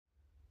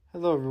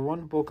Hello,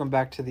 everyone. Welcome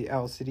back to the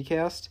Owl City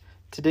Cast.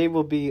 Today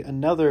will be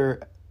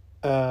another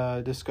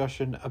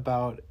discussion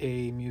about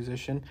a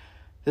musician.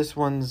 This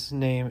one's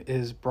name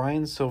is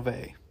Brian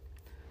Sauvé.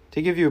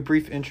 To give you a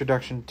brief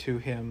introduction to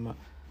him,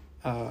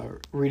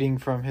 reading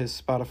from his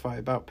Spotify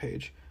About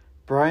page,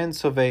 Brian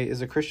Sauvé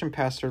is a Christian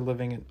pastor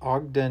living in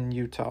Ogden,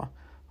 Utah,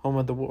 home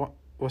of the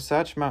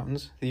Wasatch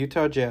Mountains, the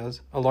Utah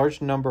Jazz, a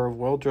large number of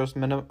well-dressed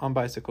men on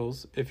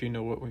bicycles, if you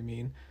know what we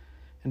mean,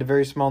 and a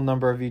very small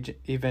number of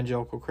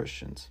evangelical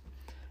Christians.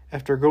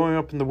 After growing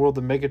up in the world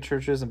of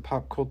megachurches and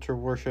pop culture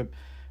worship,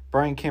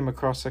 Brian came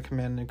across a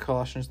command in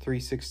Colossians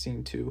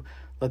 3:16 to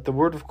let the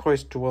word of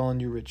Christ dwell in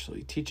you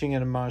richly, teaching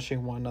and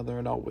admonishing one another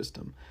in all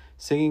wisdom,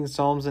 singing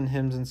psalms and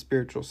hymns and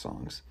spiritual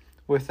songs,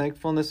 with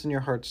thankfulness in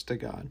your hearts to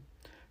God.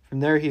 From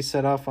there he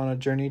set off on a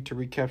journey to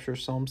recapture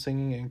psalm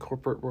singing and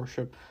corporate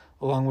worship,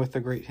 along with the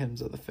great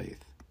hymns of the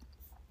faith.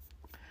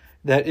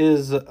 That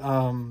is,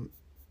 the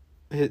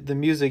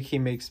music he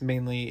makes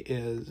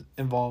mainly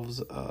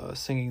involves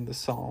singing the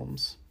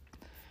psalms,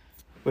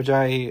 which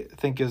I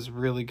think is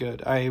really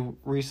good. I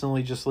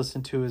recently just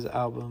listened to his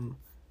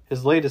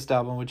latest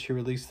album, which he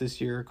released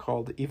this year,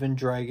 called Even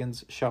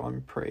Dragons Shout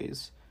Him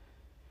Praise,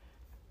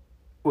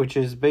 which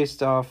is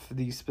based off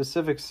the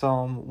specific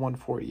Psalm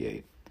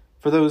 148.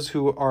 For those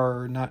who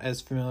are not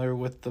as familiar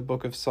with the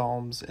book of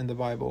Psalms in the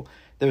Bible,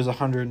 there's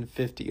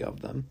 150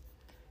 of them,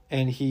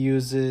 and he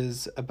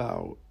uses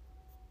about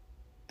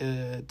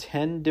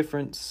 10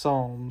 different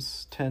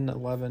psalms, 10,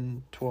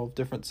 11, 12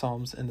 different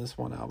psalms in this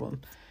one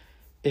album.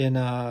 In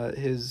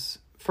his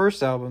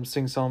first album,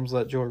 Sing Psalms,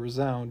 Let Joy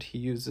Resound, he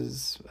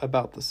uses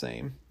about the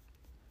same.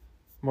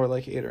 More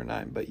like 8 or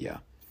 9, but yeah.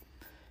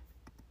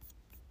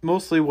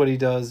 Mostly what he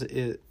does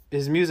is,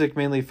 his music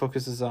mainly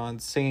focuses on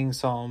singing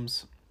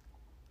psalms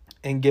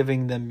and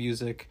giving them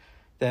music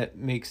that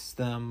makes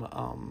them,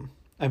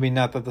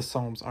 not that the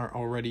psalms aren't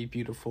already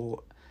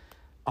beautiful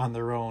on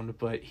their own,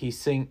 but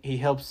he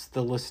helps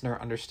the listener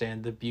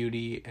understand the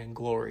beauty and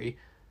glory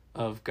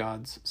of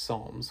God's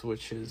psalms,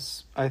 which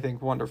is, I think,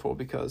 wonderful,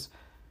 because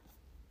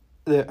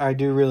I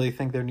do really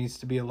think there needs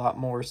to be a lot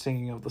more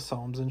singing of the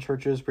psalms in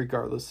churches,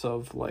 regardless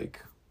of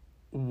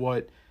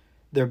what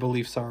their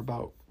beliefs are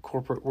about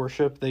corporate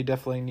worship. They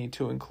definitely need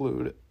to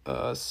include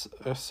a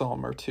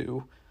psalm or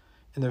two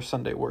in their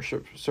Sunday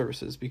worship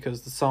services,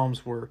 because the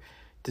psalms were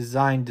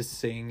designed to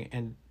sing,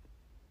 and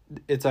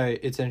it's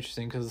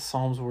interesting because the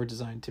psalms were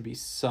designed to be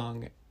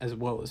sung as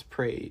well as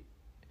prayed.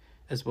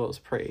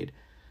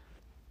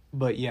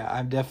 But yeah,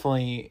 I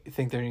definitely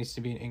think there needs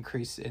to be an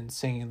increase in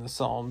singing the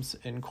psalms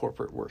in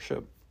corporate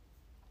worship.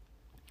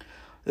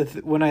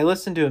 When I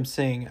listen to him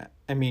sing,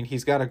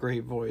 he's got a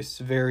great voice,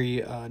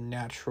 very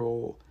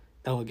natural,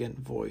 elegant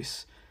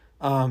voice.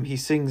 He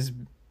sings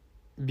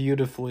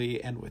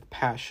beautifully and with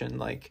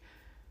passion,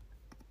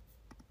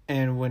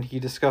 and when he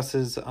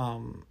discusses,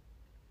 when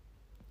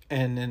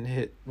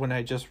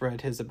I just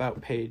read his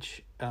About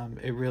page,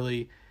 it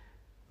really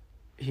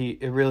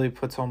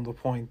puts home the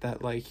point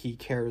that he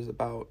cares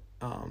about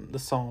the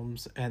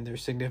psalms and their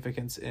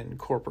significance in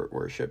corporate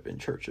worship in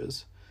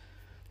churches.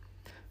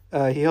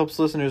 He helps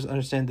listeners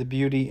understand the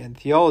beauty and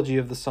theology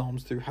of the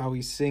psalms through how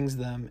he sings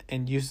them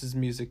and uses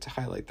music to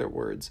highlight their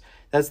words.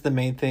 That's the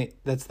main thing.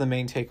 That's the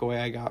main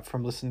takeaway I got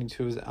from listening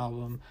to his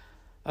album,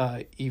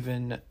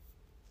 Even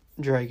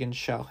Dragons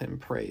Shall Him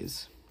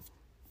Praise,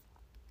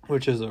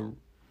 which is a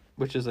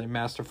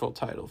masterful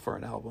title for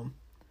an album,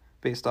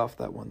 based off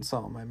that one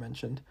psalm I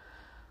mentioned.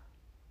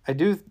 I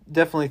do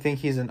definitely think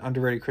he's an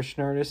underrated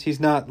Christian artist.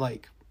 He's not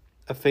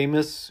a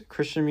famous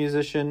Christian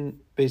musician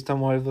based on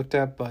what I've looked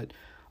at, but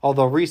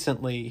although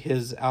recently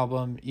his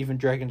album, Even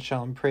Dragons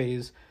Shall Him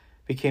Praise,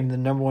 became the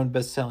number one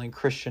best-selling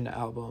Christian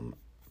album,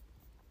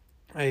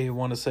 I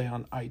want to say,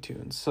 on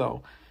iTunes.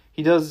 So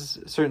he does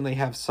certainly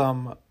have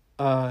some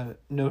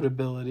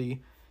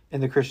notability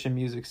in the Christian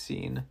music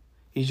scene.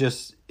 He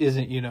just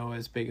isn't,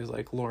 as big as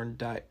Lauren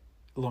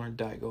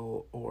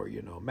Daigle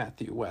or,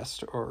 Matthew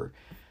West or,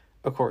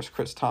 of course,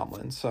 Chris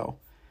Tomlin. So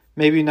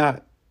maybe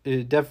not,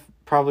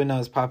 probably not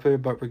as popular,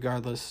 but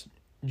regardless,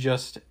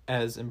 just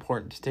as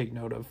important to take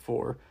note of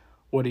for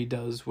what he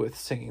does with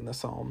singing the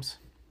psalms.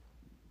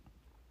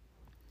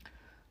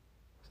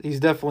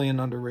 He's definitely an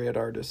underrated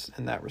artist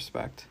in that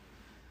respect.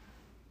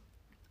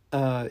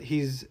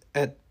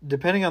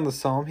 Depending on the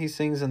psalm he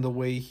sings and the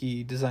way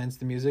he designs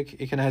the music,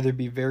 it can either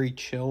be very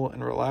chill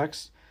and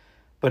relaxed,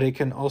 but it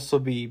can also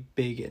be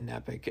big and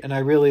epic. And I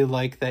really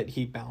like that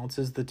he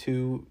balances the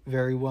two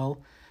very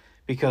well,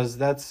 because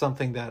that's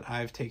something that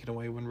I've taken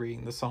away when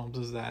reading the psalms,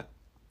 is that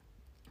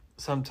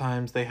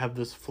sometimes they have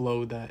this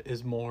flow that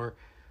is more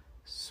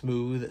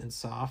smooth and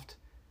soft,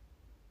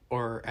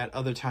 or at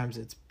other times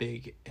it's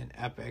big and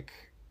epic.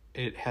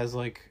 It has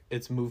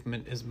its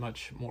movement is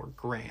much more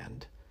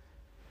grand.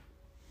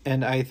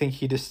 And I think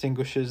he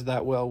distinguishes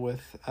that well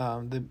with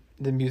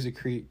the music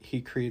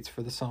he creates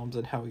for the psalms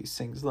and how he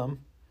sings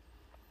them.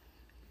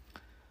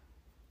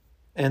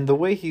 And the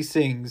way he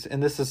sings,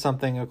 and this is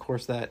something, of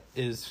course, that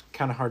is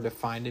kind of hard to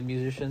find in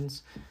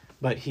musicians,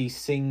 but he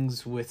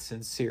sings with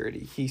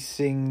sincerity. He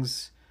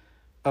sings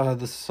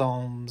the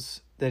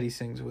psalms that he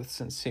sings with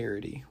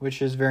sincerity,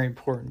 which is very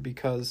important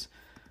because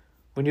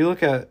when you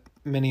look at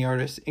many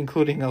artists,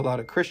 including a lot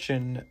of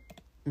Christian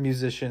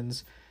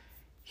musicians,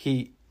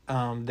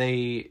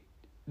 they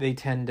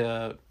tend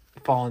to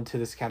fall into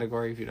this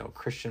category of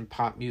Christian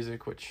pop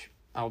music, which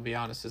I'll be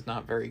honest is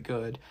not very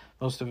good.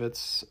 Most of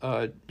it's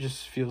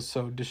just feels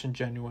so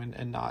disingenuous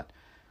and not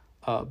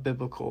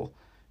biblical.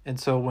 And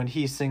so when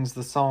he sings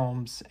the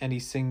Psalms and he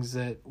sings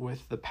it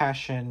with the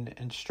passion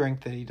and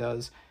strength that he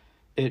does,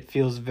 it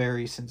feels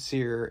very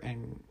sincere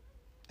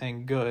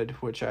and good,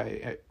 which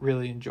I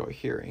really enjoy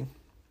hearing.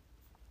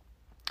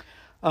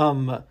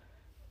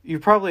 You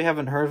probably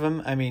haven't heard of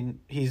him. I mean,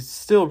 he's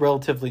still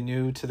relatively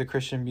new to the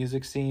Christian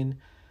music scene.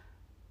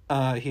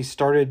 He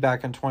started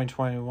back in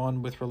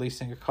 2021 with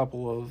releasing a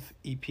couple of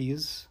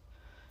EPs.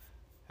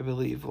 I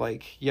believe,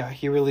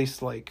 he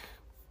released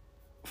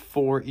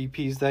 4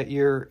 EPs that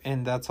year,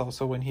 and that's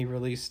also when he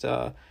released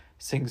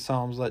Sing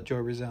Psalms, Let Joy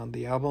Resound,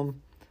 the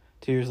album.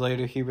 2 years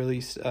later, he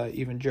released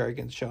Even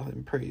Dragons Shall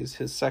Him Praise,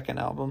 his second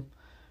album,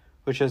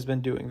 which has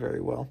been doing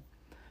very well.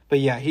 But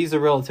yeah, he's a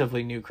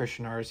relatively new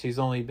Christian artist. He's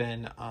only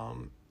been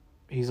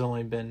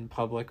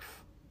public.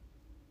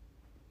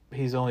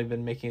 He's only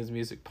been making his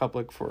music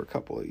public for a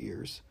couple of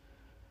years.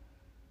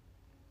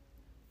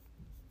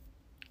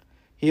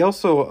 He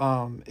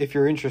also, if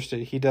you're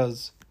interested, he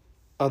does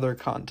other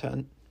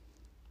content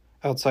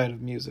outside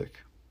of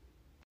music.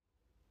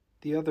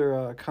 The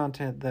other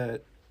content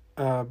that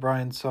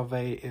Brian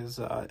Sauvé is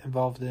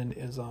involved in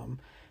is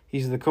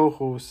he's the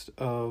co-host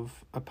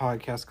of a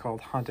podcast called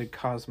Haunted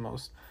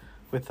Cosmos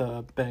with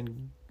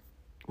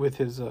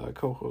his other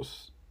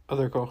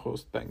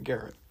co-host Ben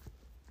Garrett.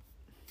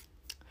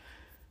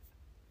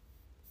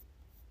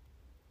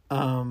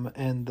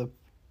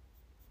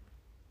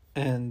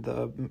 And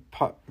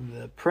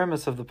the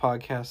premise of the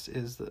podcast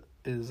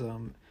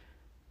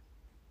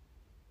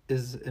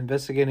is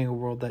investigating a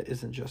world that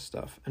isn't just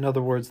stuff. In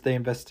other words, they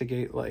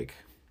investigate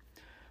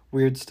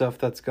weird stuff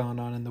that's gone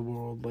on in the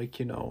world,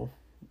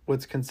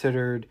 what's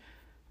considered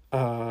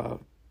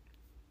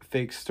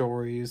fake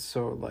stories.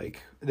 So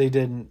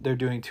they're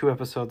doing 2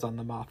 episodes on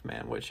the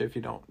Mothman, which if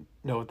you don't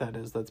know what that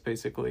is, that's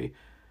basically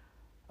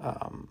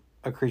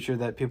a creature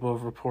that people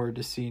have reported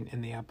to see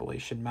in the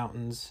Appalachian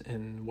Mountains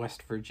in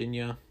West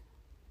Virginia,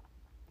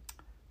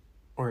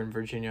 or in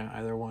Virginia,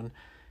 either one.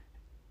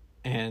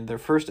 And their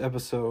second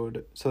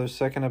episode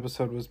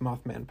was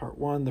Mothman Part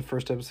 1. The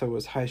first episode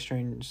was High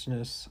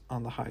Strangeness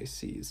on the High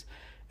Seas.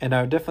 And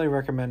I would definitely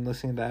recommend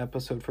listening to that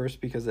episode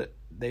first because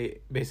they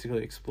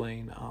basically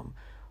explain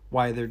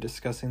why they're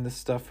discussing this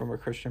stuff from a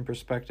Christian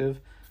perspective.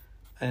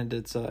 And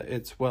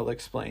it's well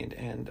explained,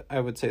 and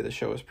I would say the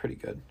show is pretty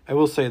good. I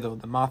will say, though,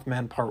 the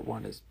Mothman Part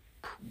 1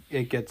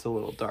 it gets a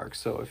little dark,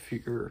 so if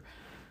you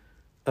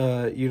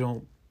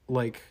don't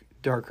like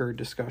darker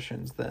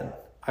discussions, then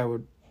I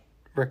would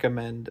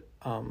recommend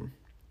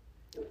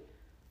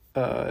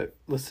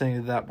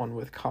listening to that one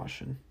with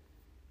caution.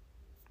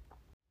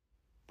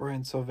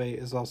 Brian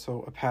Sauvé is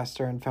also a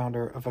pastor and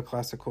founder of a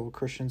classical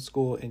Christian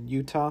school in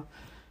Utah,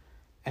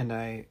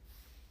 and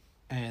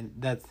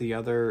that's the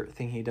other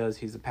thing he does.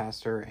 He's a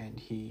pastor, and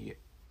he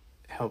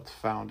helped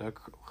found a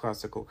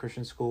classical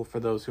Christian school. For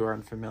those who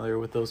aren't familiar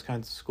with those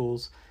kinds of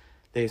schools,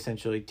 they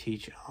essentially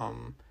teach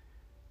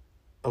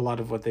a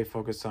lot of what they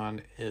focus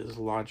on is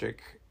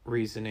logic,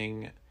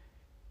 reasoning,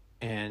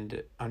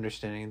 and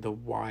understanding the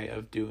why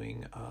of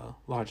doing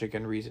logic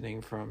and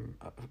reasoning from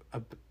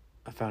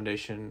a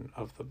foundation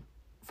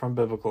from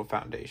biblical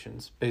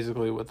foundations.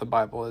 Basically, what the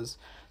Bible is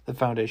the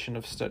foundation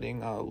of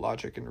studying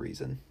logic and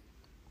reason.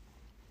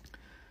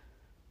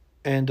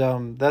 And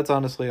that's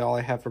honestly all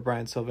I have for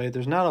Brian Sauvé.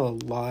 There's not a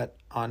lot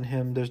on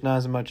him. There's not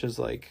as much as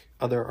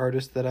other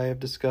artists that I have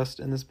discussed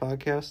in this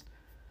podcast.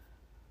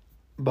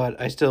 But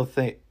I still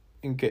think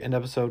an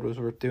episode was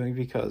worth doing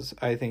because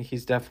I think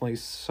he's definitely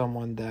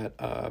someone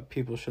that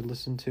people should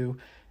listen to,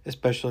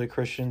 especially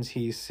Christians.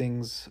 He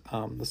sings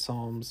the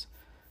Psalms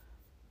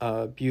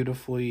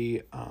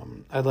beautifully.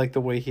 I like the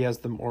way he has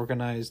them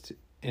organized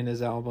in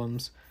his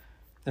albums.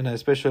 And I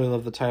especially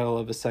love the title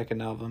of his second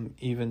album,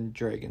 Even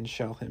Dragons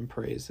Shall Him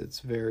Praise.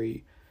 It's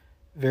very,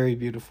 very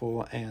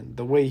beautiful. And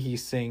the way he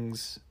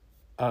sings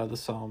the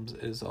Psalms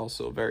is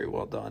also very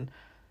well done.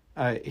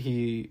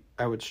 I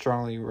would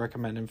strongly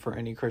recommend him for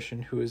any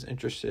Christian who is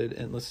interested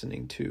in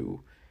listening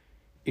to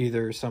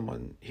either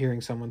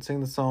hearing someone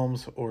sing the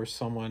Psalms, or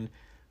someone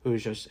who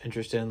is just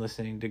interested in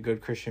listening to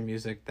good Christian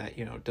music that,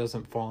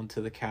 doesn't fall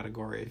into the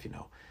category of,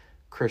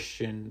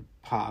 Christian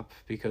pop,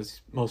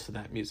 because most of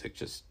that music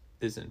just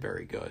isn't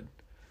very good.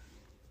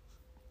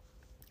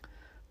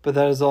 But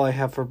that is all I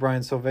have for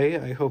Brian Sauvé.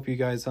 I hope you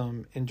guys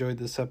enjoyed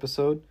this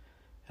episode,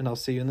 and I'll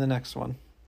see you in the next one.